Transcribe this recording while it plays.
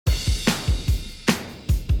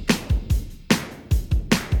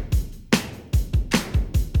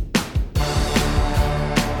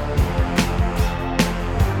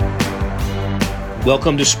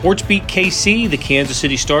Welcome to Sports Beat KC, the Kansas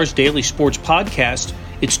City Star's daily sports podcast.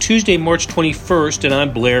 It's Tuesday, March 21st, and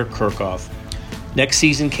I'm Blair Kirchhoff. Next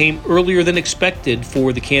season came earlier than expected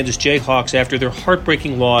for the Kansas Jayhawks after their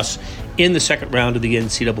heartbreaking loss in the second round of the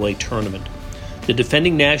NCAA tournament. The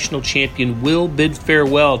defending national champion will bid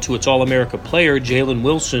farewell to its All-America player, Jalen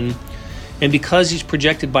Wilson, and because he's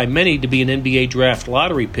projected by many to be an NBA draft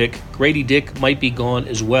lottery pick, Grady Dick might be gone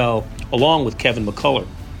as well, along with Kevin McCullough.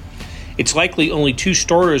 It's likely only two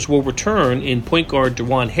starters will return in point guard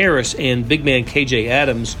DeJuan Harris and big man KJ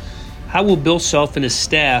Adams. How will Bill Self and his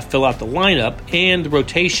staff fill out the lineup and the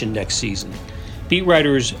rotation next season? Beat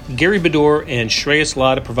writers Gary Bedore and Shreyas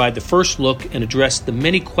Laddha provide the first look and address the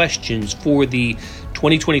many questions for the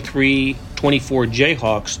 2023-24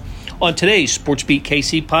 Jayhawks on today's Sports Beat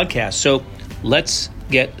KC podcast. So let's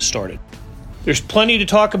get started. There's plenty to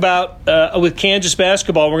talk about with Kansas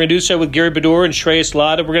basketball. We're going to do so with Gary Bedore and Shreyas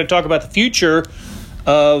Laddha. We're going to talk about the future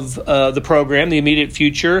of the program, the immediate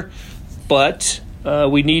future, but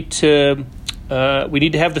we need to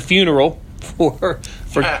have the funeral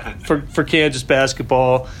for Kansas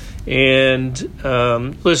basketball. And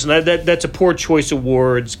listen, that's a poor choice of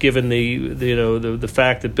words given the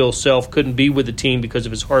fact that Bill Self couldn't be with the team because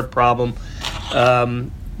of his heart problem.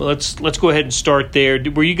 Let's go ahead and start there.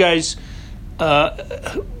 Were you guys?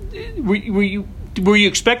 Were you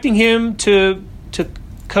expecting him to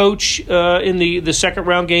coach in the second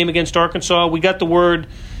round game against Arkansas? We got the word,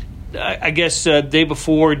 I guess, day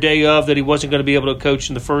before, day of, that he wasn't going to be able to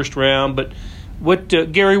coach in the first round. But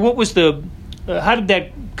Gary, what was how did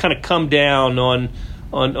that kind of come down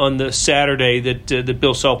on the Saturday that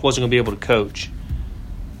Bill Self wasn't going to be able to coach?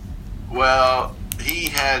 Well, he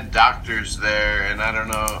had doctors there, and I don't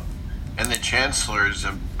know. And the chancellor's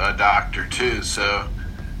a doctor too, so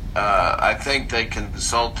I think they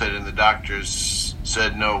consulted, and the doctors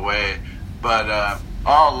said no way. But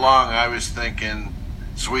all along, I was thinking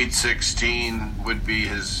Sweet 16 would be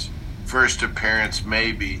his first appearance,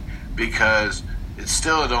 maybe, because it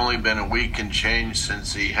still had only been a week and change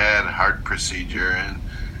since he had a heart procedure. And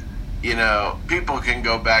people can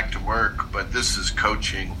go back to work, but this is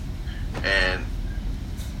coaching, and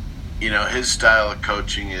his style of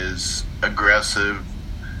coaching is aggressive.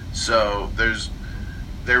 So this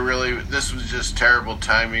was just terrible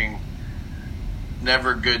timing.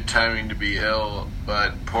 Never good timing to be ill,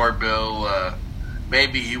 but poor Bill,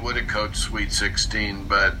 maybe he would have coached Sweet 16,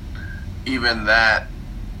 but even that,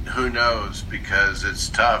 who knows, because it's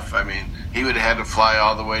tough. I mean, he would have had to fly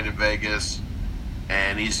all the way to Vegas,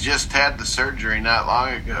 and he's just had the surgery not long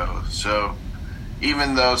ago. So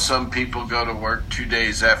even though some people go to work 2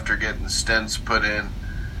 days after getting stents put in,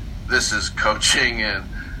 this is coaching, and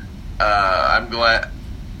I'm glad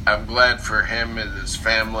for him and his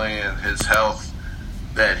family and his health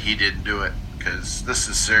that he didn't do it, because this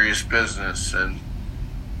is serious business. And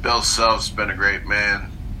Bill Self's been a great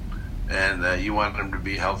man, and you want him to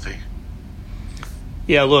be healthy.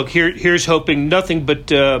 Yeah, look, here's hoping nothing but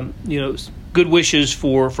good wishes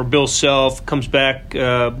for Bill Self. Comes back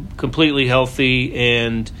completely healthy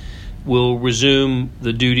and will resume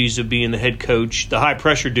the duties of being the head coach, the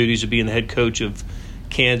high-pressure duties of being the head coach of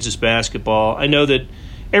Kansas basketball. I know that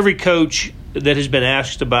every coach that has been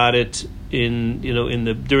asked about it during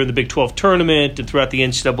the Big 12 tournament and throughout the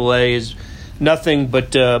NCAA is nothing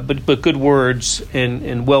but good words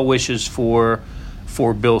and well wishes for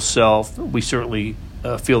Bill Self. We certainly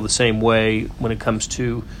feel the same way when it comes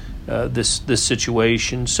to this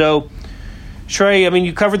situation. So, Shrey, I mean,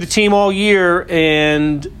 you covered the team all year,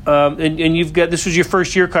 and you've got, this was your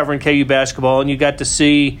first year covering KU basketball, and you got to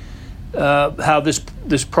see how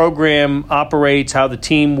this program operates, how the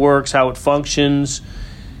team works, how it functions.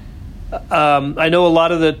 I know a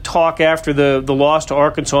lot of the talk after the loss to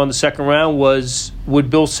Arkansas in the second round was, would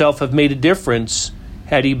Bill Self have made a difference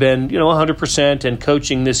had he been 100% and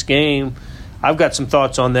coaching this game? I've got some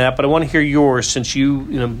thoughts on that, but I want to hear yours since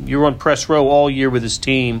you're on press row all year with his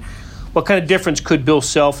team. What kind of difference could Bill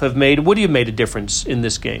Self have made? Would he have made a difference in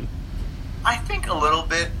this game? I think a little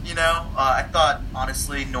bit, I thought,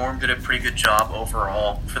 honestly, Norm did a pretty good job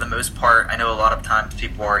overall for the most part. I know a lot of times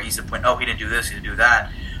people are easy to point, he didn't do this, he didn't do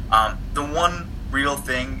that. The one real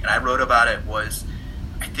thing, and I wrote about it, was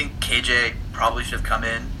I think KJ probably should have come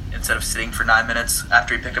in instead of sitting for 9 minutes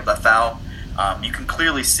after he picked up that foul. You can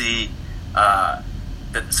clearly see that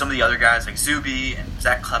some of the other guys like Zuby and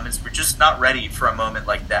Zach Clemens were just not ready for a moment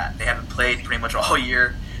like that. They haven't played pretty much all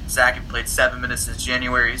year. Zach had played 7 minutes since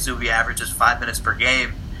January. Zuby averages 5 minutes per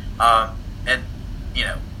game. And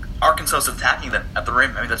Arkansas is attacking them at the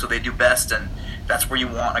rim. I mean, that's what they do best, and that's where you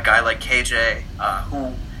want a guy like KJ,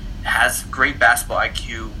 who has great basketball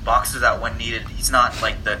IQ, boxes out when needed. He's not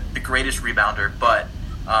like the greatest rebounder, but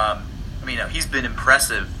he's been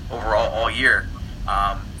impressive overall all year.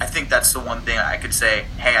 I think that's the one thing I could say,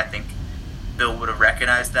 hey, I think Bill would have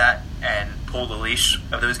recognized that and pulled the leash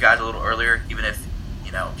of those guys a little earlier, even if,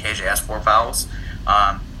 KJ has 4 fouls.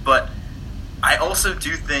 But I also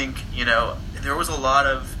do think, there was a lot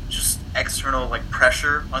of just external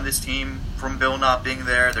pressure on this team from Bill not being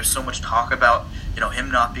there. There's so much talk about,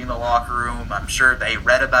 him not being in the locker room. I'm sure they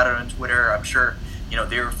read about it on Twitter. I'm sure,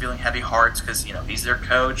 they were feeling heavy hearts because, he's their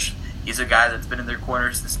coach. He's a guy that's been in their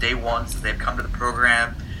corner since day one, since they've come to the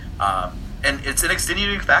program. And it's an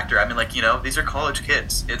extenuating factor. These are college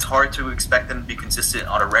kids. It's hard to expect them to be consistent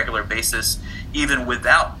on a regular basis, even with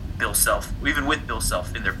Bill Self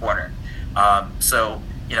in their corner.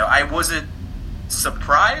 I wasn't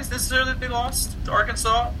surprised necessarily that they lost to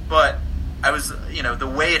Arkansas, but I was,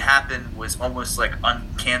 the way it happened was almost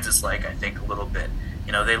un-Kansas-like, I think, a little bit.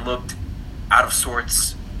 They looked out of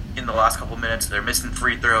sorts in the last couple of minutes. They're missing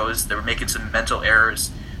free throws. They were making some mental errors.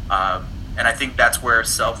 And I think that's where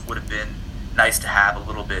Self would have been nice to have a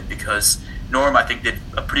little bit, because Norm, I think, did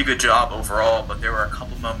a pretty good job overall, but there were a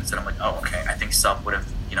couple moments that I'm like, oh, okay, I think Self would have,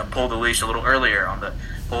 pulled the leash a little earlier on the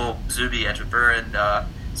whole Zuby and Jabir and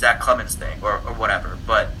Zach Clemens thing or whatever.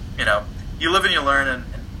 But, you live and you learn, and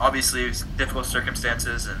obviously it was difficult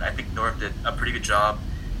circumstances, and I think Norm did a pretty good job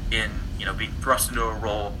in, being thrust into a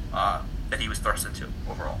role that he was thrust into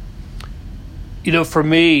overall. For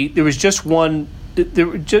me, there was just one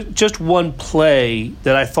play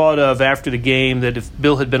that I thought of after the game that if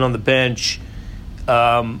Bill had been on the bench,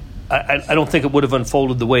 I don't think it would have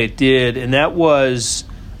unfolded the way it did, and that was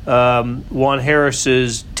Juan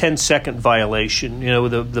Harris's 10-second violation,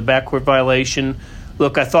 the backcourt violation.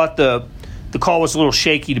 Look, I thought the call was a little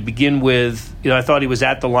shaky to begin with. I thought he was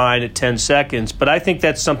at the line at 10 seconds, but I think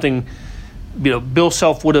that's something Bill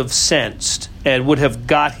Self would have sensed and would have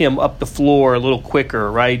got him up the floor a little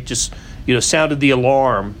quicker, right? Just sounded the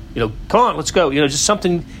alarm, come on, let's go. Just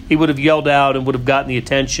something he would have yelled out and would have gotten the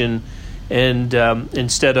attention. And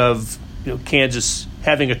instead of Kansas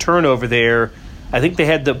having a turnover there, I think they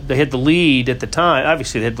had the lead at the time.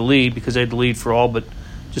 Obviously, they had the lead because they had the lead for all but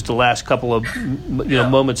just the last couple of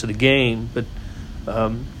moments of the game. But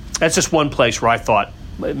that's just one place where I thought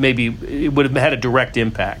maybe it would have had a direct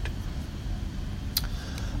impact.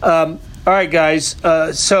 All right, guys.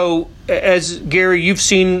 So, as Gary, you've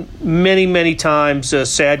seen many, many times a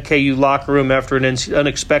sad KU locker room after an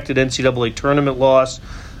unexpected NCAA tournament loss.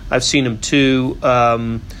 I've seen them too.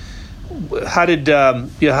 How did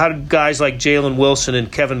guys like Jalen Wilson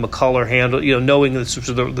and Kevin McCullough handle? Knowing this was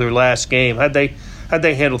their last game, how'd they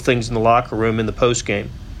handle things in the locker room in the post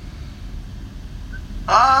game?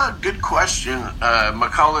 Good question.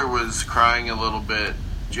 McCullough was crying a little bit.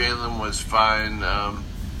 Jalen was fine.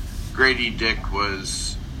 Grady Dick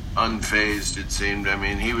was unfazed, it seemed.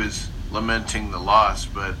 He was lamenting the loss,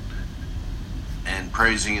 and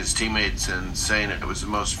praising his teammates and saying it was the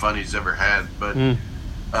most fun he's ever had. But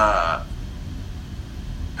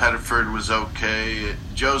Pettiford was okay.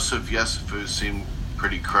 Joseph Yesufu seemed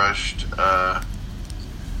pretty crushed. The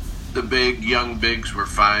young bigs were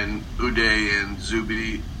fine. Uday and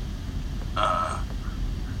Zuby.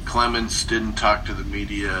 Clements didn't talk to the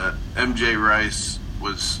media. MJ Rice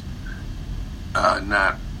was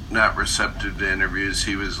not receptive to interviews.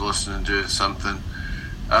 He was listening to something.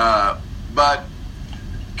 But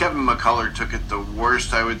Kevin McCullough took it the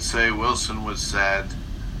worst, I would say. Wilson was sad.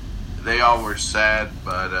 They all were sad,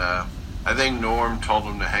 but I think Norm told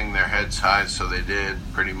them to hang their heads high, so they did,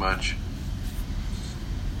 pretty much.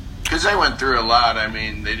 Because they went through a lot.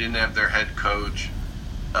 They didn't have their head coach.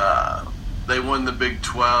 They won the Big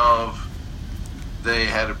 12. They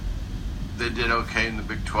did okay in the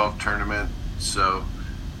Big 12 tournament. So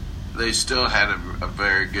they still had a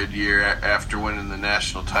very good year after winning the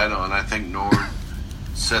national title, and I think Norm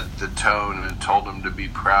set the tone and told them to be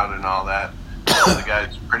proud and all that. The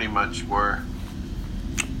guys pretty much were.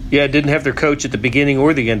 Yeah, didn't have their coach at the beginning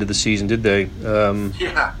or the end of the season, did they?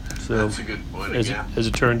 Yeah, so that's a good point as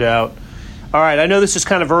it turned out. All right, I know this is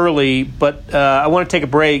kind of early, but I want to take a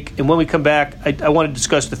break, and when we come back, I want to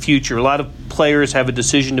discuss the future. A lot of players have a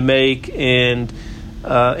decision to make, and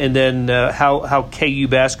then how KU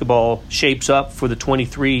basketball shapes up for the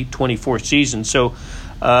 23-24 season. So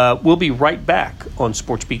we'll be right back on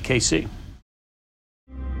Sports Beat KC.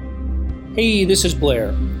 Hey, this is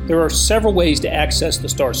Blair. There are several ways to access the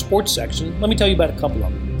Star Sports section. Let me tell you about a couple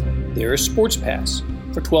of them. There's Sports Pass.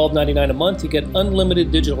 For $12.99 a month, you get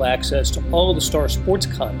unlimited digital access to all of the Star Sports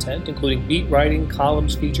content, including beat writing,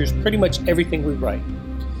 columns, features, pretty much everything we write.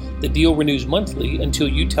 The deal renews monthly until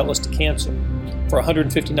you tell us to cancel. For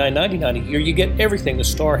 $159.99 a year, you get everything the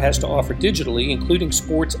Star has to offer digitally, including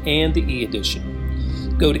sports and the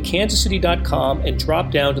e-edition. Go to kansascity.com and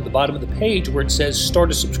drop down to the bottom of the page where it says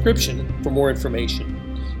Start a Subscription for more information.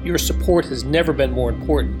 Your support has never been more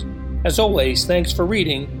important. As always, thanks for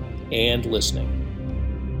reading and listening.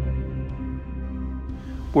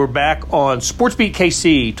 We're back on SportsBeat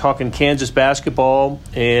KC talking Kansas basketball,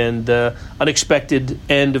 and unexpected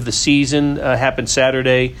end of the season happened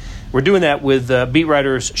Saturday. We're doing that with beat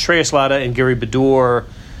writers Shreyas Laddha and Gary Bedore.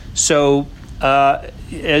 So,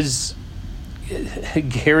 as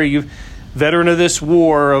Gary, you veteran of this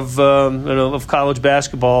war of college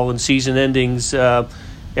basketball and season endings,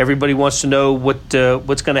 everybody wants to know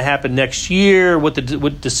what's going to happen next year, what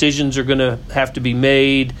decisions are going to have to be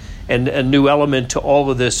made. And a new element to all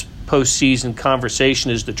of this postseason conversation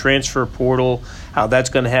is the transfer portal, how that's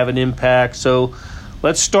going to have an impact. So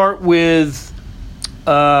let's start with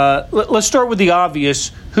the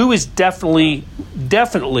obvious. Who is definitely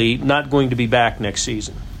not going to be back next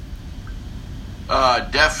season?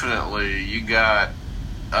 Definitely. You got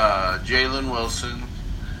Jalen Wilson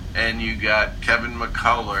and you got Kevin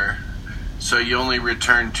McCullough. So you only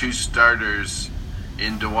return two starters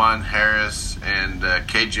in DeJuan Harris and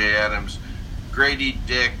KJ Adams. Grady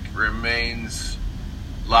Dick remains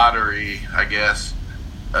lottery, I guess,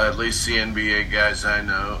 at least the NBA guys I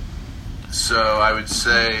know. So I would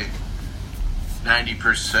say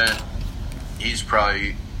 90% he's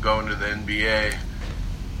probably going to the NBA.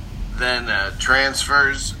 Then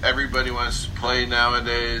transfers, everybody wants to play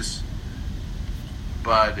nowadays.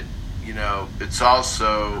 But, it's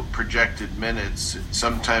also projected minutes.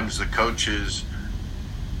 Sometimes the coaches,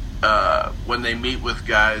 when they meet with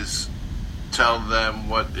guys, tell them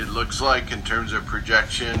what it looks like in terms of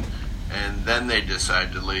projection, and then they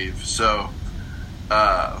decide to leave. So,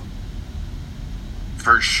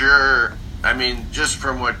 for sure, just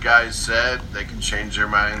from what guys said, they can change their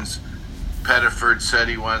minds. Pettiford said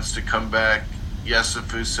he wants to come back.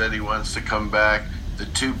 Yesufu said he wants to come back. The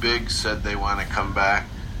two bigs said they want to come back.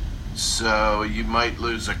 So you might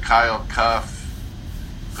lose a Kyle Cuff,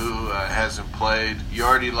 who hasn't played. You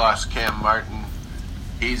already lost Cam Martin.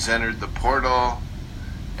 He's entered the portal.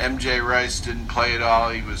 MJ Rice didn't play at all.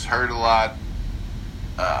 He was hurt a lot.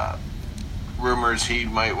 Rumors he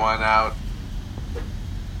might want out.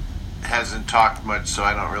 Hasn't talked much, so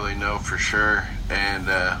I don't really know for sure. And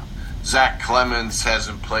Zach Clemens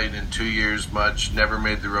hasn't played in 2 years much, never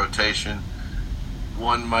made the rotation.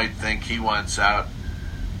 One might think he wants out,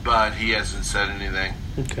 but he hasn't said anything.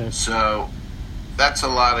 Okay. So that's a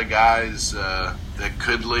lot of guys that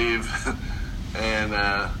could leave, and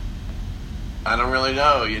I don't really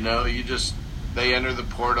know. They enter the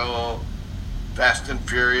portal fast and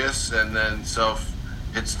furious, and then Self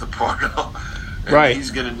hits the portal. And right. He's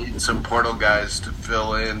going to need some portal guys to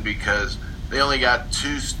fill in because they only got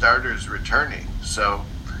two starters returning. So,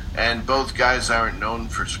 and both guys aren't known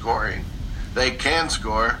for scoring. They can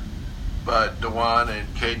score, but DeJuan and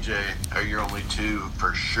KJ are your only two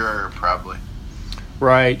for sure, probably.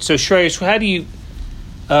 Right. So, Shreyas, how do you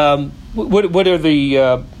what are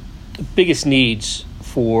the biggest needs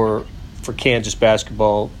for Kansas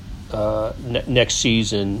basketball next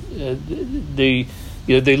season? They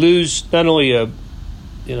lose not only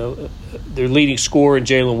their leading scorer in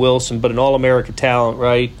Jalen Wilson, but an All-America talent,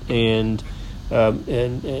 right? And Kevin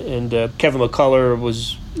McCullough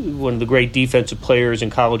was one of the great defensive players in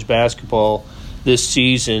college basketball this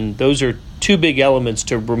season. Those are two big elements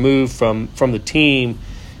to remove from the team.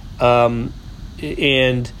 I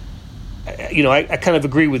kind of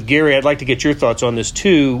agree with Gary. I'd like to get your thoughts on this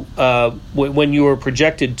too. When you were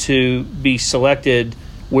projected to be selected,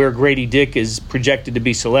 where Grady Dick is projected to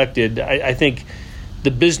be selected, I think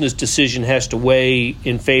the business decision has to weigh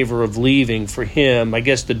in favor of leaving for him. I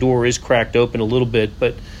guess the door is cracked open a little bit,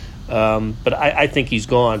 but I think he's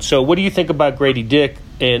gone. So what do you think about Grady Dick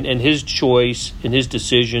and his choice and his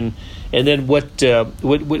decision? And then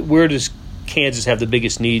where does Kansas have the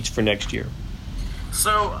biggest needs for next year?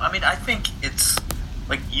 So, I think it's,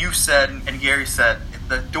 like you said and Gary said,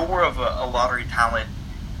 the door of a lottery talent,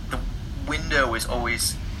 the window is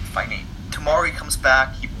always fighting. Tomorrow he comes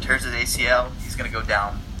back, he tears his ACL, he's going to go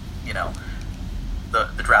down,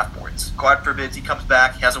 the draft boards. God forbid he comes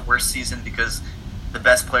back, he has a worse season because the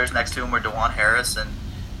best players next to him are DeJuan Harris and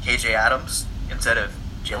KJ Adams instead of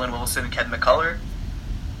Jalen Wilson and Kevin McCullough.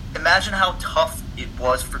 Imagine how tough it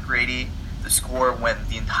was for Grady to score when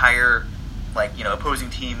the entire opposing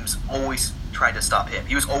teams always tried to stop him.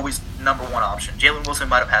 He was always number one option. Jalen Wilson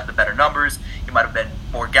might have had the better numbers. He might have been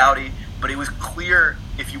more gouty, but it was clear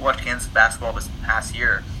if you watched Kansas basketball this past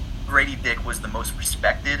year, Grady Dick was the most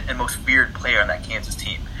respected and most feared player on that Kansas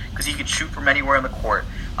team because he could shoot from anywhere on the court.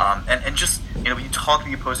 And just, when you talk to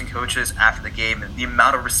the opposing coaches after the game, and the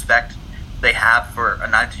amount of respect they have for a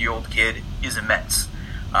 19-year-old kid is immense.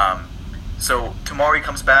 So tomorrow he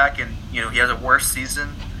comes back and, he has a worse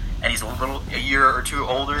season and he's a year or two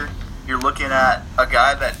older. You're looking at a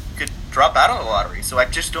guy that could drop out of the lottery. So I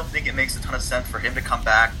just don't think it makes a ton of sense for him to come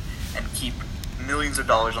back and keep millions of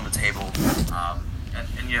dollars on the table. And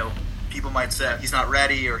people might say he's not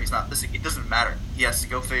ready or he's not. Listen, it doesn't matter. He has to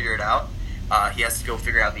go figure it out. He has to go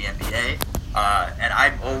figure out the NBA. And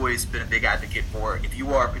I've always been a big advocate for, if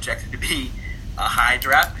you are projected to be a high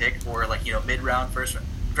draft pick or mid-round first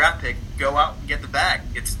draft pick, go out and get the bag.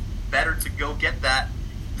 It's better to go get that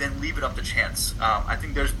than leave it up to chance. I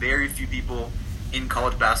think there's very few people in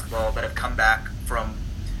college basketball that have come back from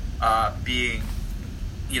being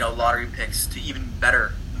lottery picks to even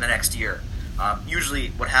better the next year. Usually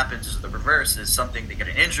what happens is the reverse, is something, they get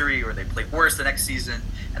an injury or they play worse the next season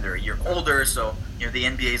and they're a year older, so the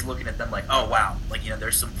NBA is looking at them like, oh wow,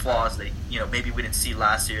 there's some flaws that maybe we didn't see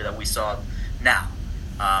last year that we saw now.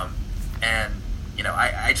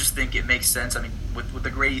 I just think it makes sense. I mean, with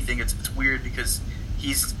the Grady thing, it's weird because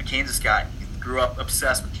he's a Kansas guy. He grew up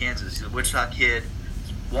obsessed with Kansas. He's a Wichita kid.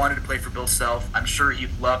 He wanted to play for Bill Self. I'm sure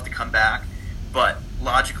he'd love to come back, but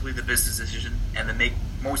logically the business decision and the make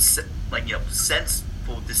most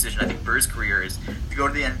sensible decision, I think, for his career is to go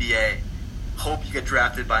to the NBA, hope you get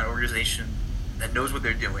drafted by an organization that knows what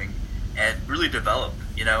they're doing, and really develop.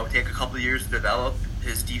 Take a couple of years to develop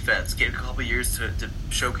his defense, get a couple of years to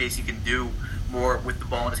showcase he can do more with the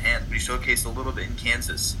ball in his hands, but he showcased a little bit in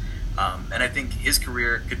Kansas. And I think his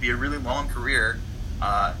career could be a really long career,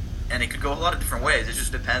 and it could go a lot of different ways. It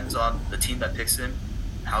just depends on the team that picks him,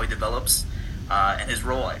 how he develops, and his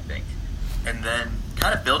role, I think. And then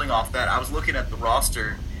kind of building off that, I was looking at the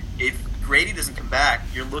roster. If Grady doesn't come back,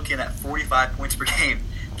 you're looking at 45 points per game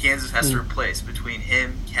Kansas has to replace between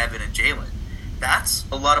him, Kevin, and Jalen. That's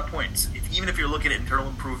a lot of points. Even if you're looking at internal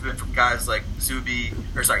improvement from guys like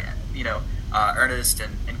Ernest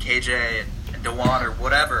and KJ and Dewan or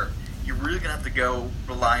whatever, you're really going to have to go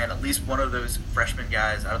rely on at least one of those freshman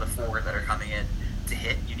guys out of the four that are coming in to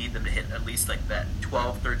hit. You need them to hit at least that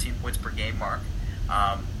 12, 13 points per game mark.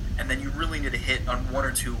 And then you really need to hit on one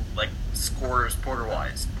or two scorers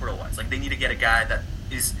portal-wise. They need to get a guy that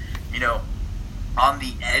is, on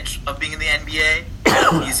the edge of being in the NBA,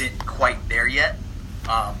 isn't quite there yet.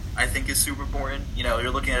 I think is super important.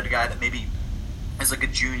 You're looking at a guy that maybe is a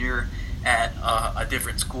junior at a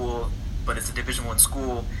different school, but it's a Division I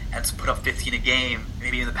school, and to put up 15 a game,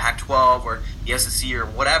 maybe in the Pac-12 or the SEC or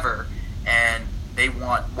whatever, and they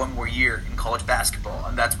want one more year in college basketball,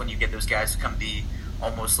 and that's when you get those guys to come be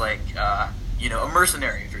almost like a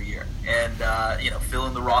mercenary for a year, and fill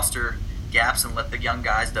in the roster gaps and let the young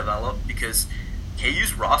guys develop, because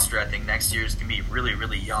KU's roster, I think, next year is going to be really,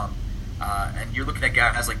 really young. And you're looking at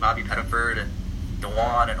guys like Bobby Pettiford and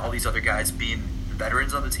Dewan and all these other guys being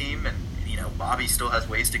veterans on the team, and Bobby still has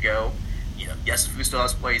ways to go. Yesufu still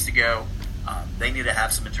has ways to go. They need to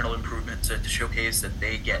have some internal improvement to showcase that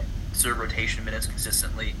they get sort of rotation minutes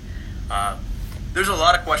consistently. There's a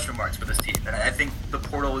lot of question marks for this team, and I think the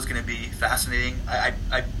portal is going to be fascinating.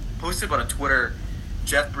 I posted on Twitter,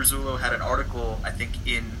 Jeff Brazzulo had an article, I think,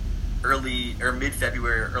 in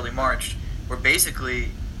mid-February or early March, where basically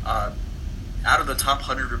out of the top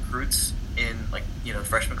 100 recruits in the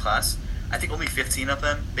freshman class, I think only 15 of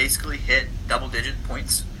them basically hit double-digit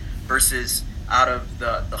points, versus out of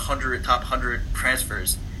the top 100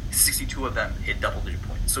 transfers, 62 of them hit double-digit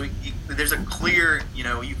points. So there's a clear, you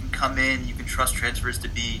can come in, you can trust transfers to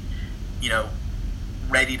be,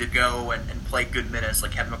 ready to go and play good minutes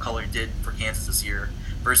like Kevin McCullough did for Kansas this year,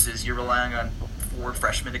 versus you're relying on 4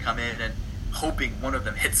 freshmen to come in and hoping one of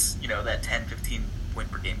them hits, that 10, 15 point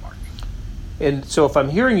per game mark. And so if I'm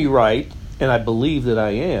hearing you right, and I believe that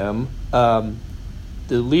I am, the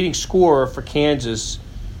leading scorer for Kansas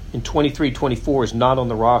in 23-24 is not on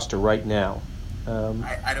the roster right now.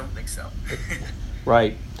 I don't think so.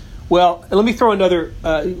 Right. Well, let me throw another.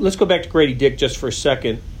 Let's go back to Grady Dick just for a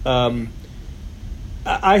second.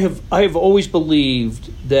 I have always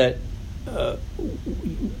believed that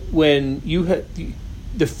when you have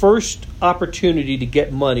the first opportunity to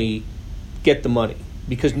get money, get the money,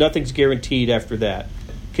 because nothing's guaranteed after that.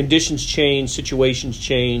 Conditions change, situations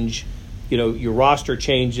change. Your roster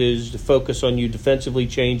changes, the focus on you defensively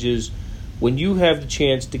changes. When you have the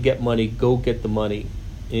chance to get money, go get the money.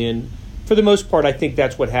 And for the most part, I think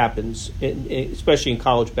that's what happens, especially in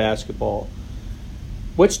college basketball.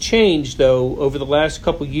 What's changed, though, over the last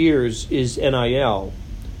couple of years is NIL.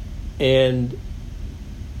 And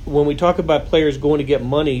when we talk about players going to get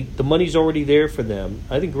money, the money's already there for them.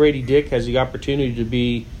 I think Grady Dick has the opportunity to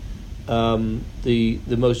be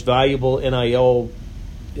the most valuable NIL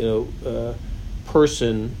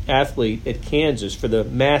athlete at Kansas for the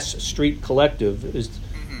Mass Street Collective is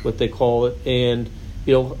what they call it, and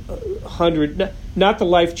not the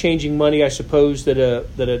life-changing money I suppose that an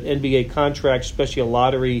NBA contract, especially a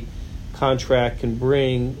lottery contract, can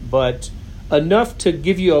bring, but enough to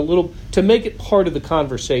give you a little, to make it part of the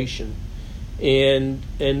conversation, and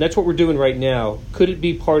that's what we're doing right now. Could it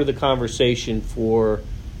be part of the conversation for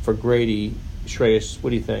Grady? Shreyas, what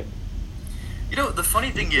do you think? The funny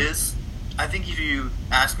thing is, I think if you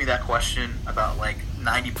ask me that question about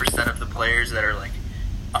 90% of the players that are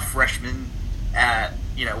a freshman at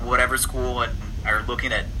whatever school and are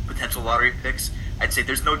looking at potential lottery picks, I'd say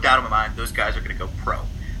there's no doubt in my mind those guys are going to go pro.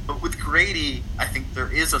 But with Grady, I think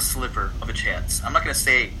there is a sliver of a chance. I'm not going to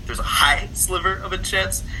say there's a high sliver of a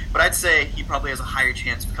chance, but I'd say he probably has a higher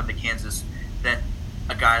chance to come to Kansas than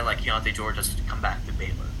a guy like Keontae George has to come back to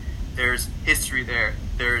Baylor. There's history there.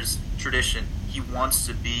 There's tradition. He wants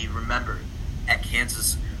to be remembered at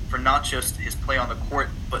Kansas for not just his play on the court,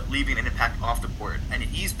 but leaving an impact off the court. And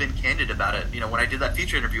he's been candid about it. When I did that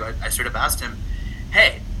feature interview, I sort of asked him,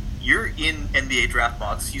 hey, you're in NBA draft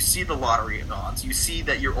mocks. You see the lottery odds. You see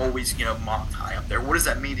that you're always, mocked high up there. What does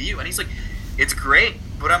that mean to you? And he's like, it's great,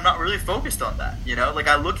 but I'm not really focused on that.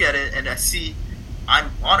 I look at it and I see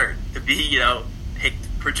I'm honored to be,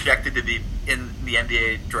 projected to be in the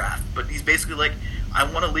NBA draft. But he's basically like, I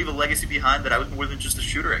want to leave a legacy behind that I was more than just a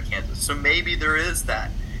shooter at Kansas. So maybe there is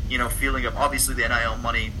that, feeling of, obviously the NIL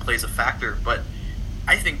money plays a factor, but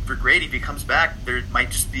I think for Grady, if he comes back, there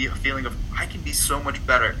might just be a feeling of, I can be so much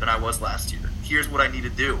better than I was last year. Here's what I need to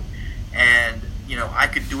do. And, I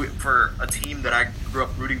could do it for a team that I grew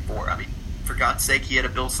up rooting for. I mean, for God's sake, he had a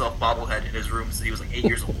Bill Self bobblehead in his room since he was 8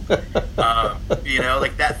 years old.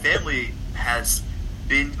 That family has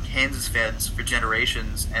been Kansas fans for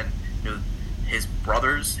generations, and, his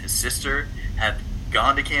brothers, his sister have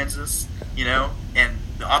gone to Kansas, and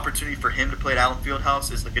the opportunity for him to play at Allen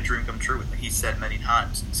Fieldhouse is like a dream come true, like he's said many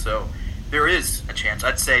times. So there is a chance.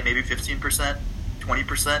 I'd say maybe 15%,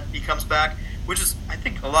 20% he comes back, which is, I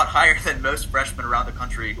think, a lot higher than most freshmen around the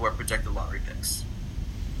country who are projected lottery picks.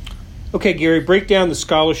 Okay, Gary, break down the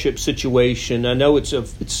scholarship situation. I know it's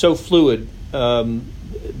so fluid,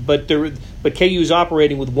 but KU is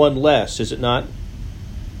operating with one less, is it not?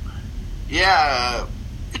 Yeah,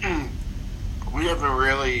 we haven't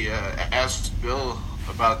really asked Bill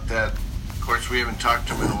about that. Of course, we haven't talked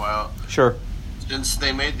to him in a while. Sure. Since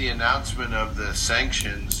they made the announcement of the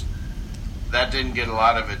sanctions, that didn't get a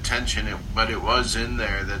lot of attention, but it was in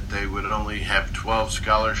there that they would only have 12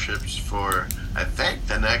 scholarships for, I think,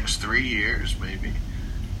 the next 3 years, maybe,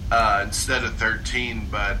 instead of 13.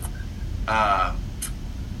 But I'd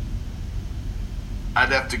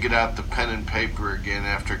have to get out the pen and paper again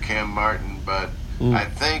after Cam Martin, but I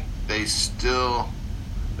think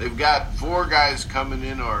they've got 4 guys coming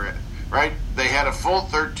in, right? They had a full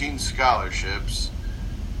 13 scholarships.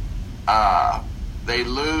 They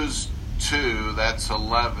lose 2, that's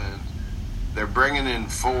 11. They're bringing in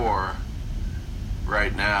 4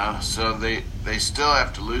 right now, so they still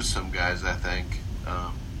have to lose some guys, I think,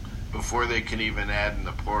 before they can even add in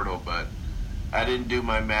the portal, but I didn't do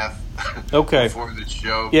my math before the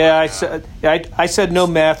show. Yeah, but, I said no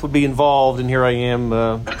math would be involved, and here I am.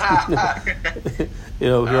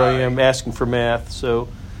 Here I am asking for math. So,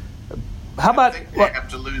 how about? I think they have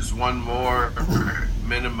to lose 1 more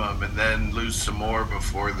minimum, and then lose some more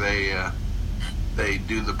before they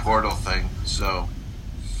do the portal thing. So,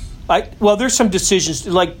 there's some decisions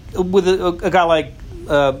like with a guy like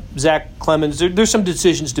Zach Clemens. There's some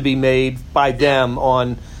decisions to be made by them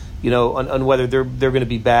on whether they're going to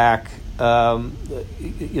be back. There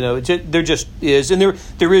just is, and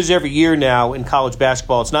there is every year now in college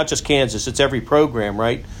basketball. It's not just Kansas; it's every program,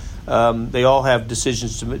 right? They all have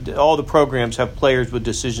decisions to. All the programs have players with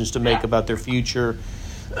decisions to make about their future.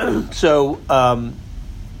 So,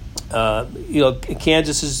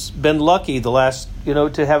 Kansas has been lucky the last,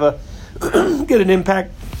 to have get an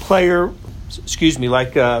impact player.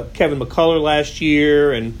 Like Kevin McCullough last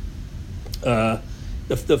year, and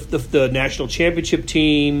the national championship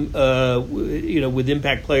team, with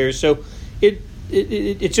impact players. So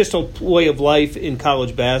it's just a way of life in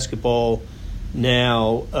college basketball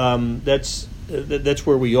now. That's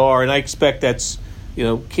where we are, and I expect that's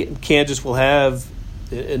Kansas will have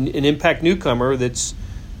an impact newcomer that's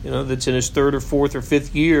in his 3rd or 4th or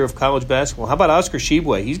 5th year of college basketball. How about Oscar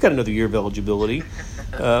Tshiebwe? He's got another year of eligibility.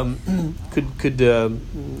 Could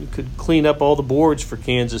clean up all the boards for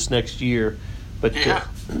Kansas next year. But yeah.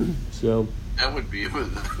 So that would be a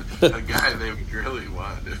guy they would really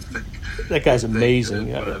want. That guy's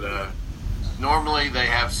amazing. But normally they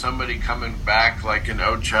have somebody coming back like an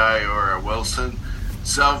Ochai or a Wilson.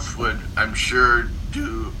 Self would, I'm sure,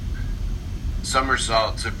 do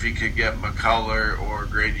somersaults if he could get McCullough or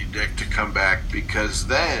Grady Dick to come back, because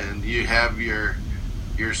then you have your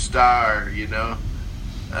star,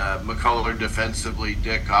 McCullough defensively,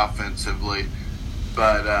 Dick offensively.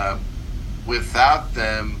 But without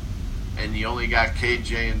them, and you only got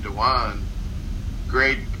KJ and DeJuan,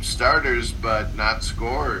 great starters but not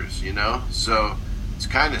scorers, So it's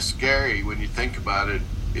kind of scary when you think about it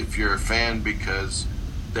if you're a fan, because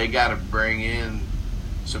they got to bring in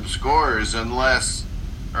some scorers unless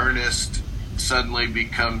Ernest suddenly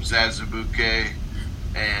becomes Azubuike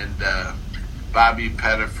and Bobby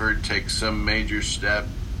Pettiford takes some major step.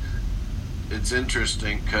 It's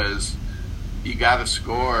interesting because you got to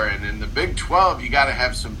score, and in the Big 12 you got to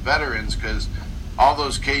have some veterans, because all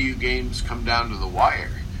those KU games come down to the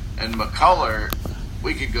wire. And McCullough,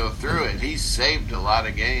 we could go through it. He saved a lot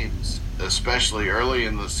of games, especially early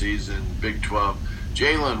in the season, Big 12.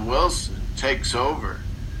 Jalen Wilson takes over.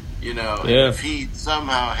 If he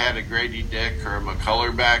somehow had a Grady Dick or a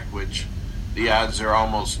McCullough back, which the odds are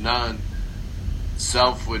almost none,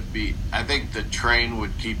 Self would be, I think the train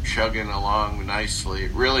would keep chugging along nicely,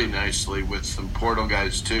 really nicely, with some portal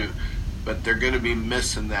guys too. But they're going to be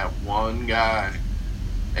missing that one guy.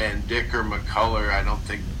 And Dick or McCullough, I don't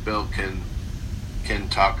think Bill can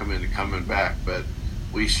talk him into coming back. But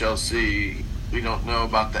we shall see. We don't know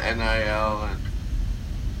about the NIL and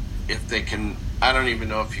if they can. I don't even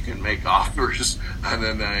know if you can make offers on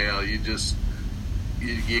NIL. You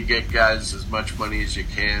get guys as much money as you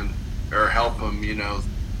can, or help them,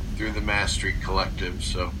 through the Mastery Collective.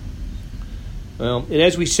 So. Well, and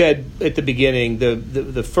as we said at the beginning,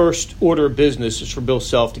 the first order of business is for Bill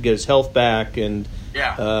Self to get his health back, and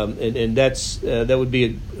and that's that would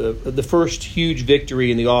be the first huge victory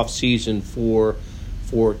in the off season for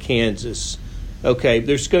Kansas. Okay,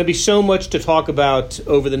 there's going to be so much to talk about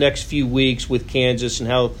over the next few weeks with Kansas and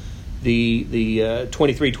how the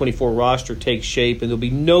 23-24 roster takes shape, and there'll be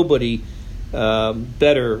nobody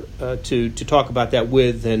better to talk about that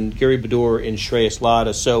with than Gary Bedore and Shreyas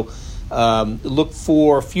Laddha. So look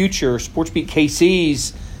for future SportsBeat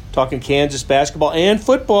KC's talking Kansas basketball and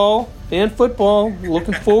football.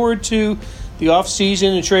 Looking forward to the off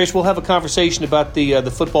season, and Shreyas, we'll have a conversation about the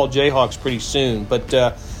football Jayhawks pretty soon.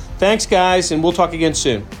 But thanks, guys, and we'll talk again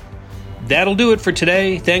soon. That'll do it for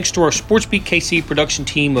today. Thanks to our SportsBeat KC production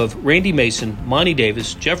team of Randy Mason, Monty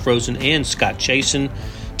Davis, Jeff Rosen, and Scott Chasen.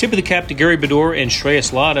 Tip of the cap to Gary Bedore and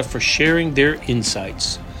Shreyas Laddha for sharing their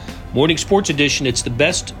insights. Morning Sports Edition, it's the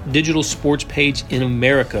best digital sports page in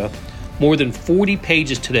America. More than 40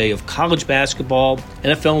 pages today of college basketball,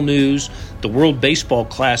 NFL news, the World Baseball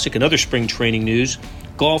Classic, and other spring training news,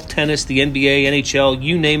 golf, tennis, the NBA, NHL,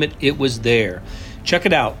 you name it, it was there. Check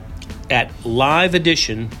it out at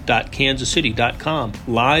liveedition.kansascity.com.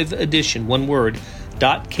 Live Edition, one word,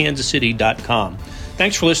 .kansascity.com.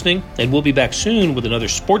 Thanks for listening, and we'll be back soon with another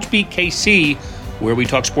SportsBeat KC, where we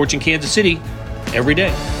talk sports in Kansas City every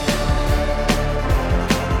day.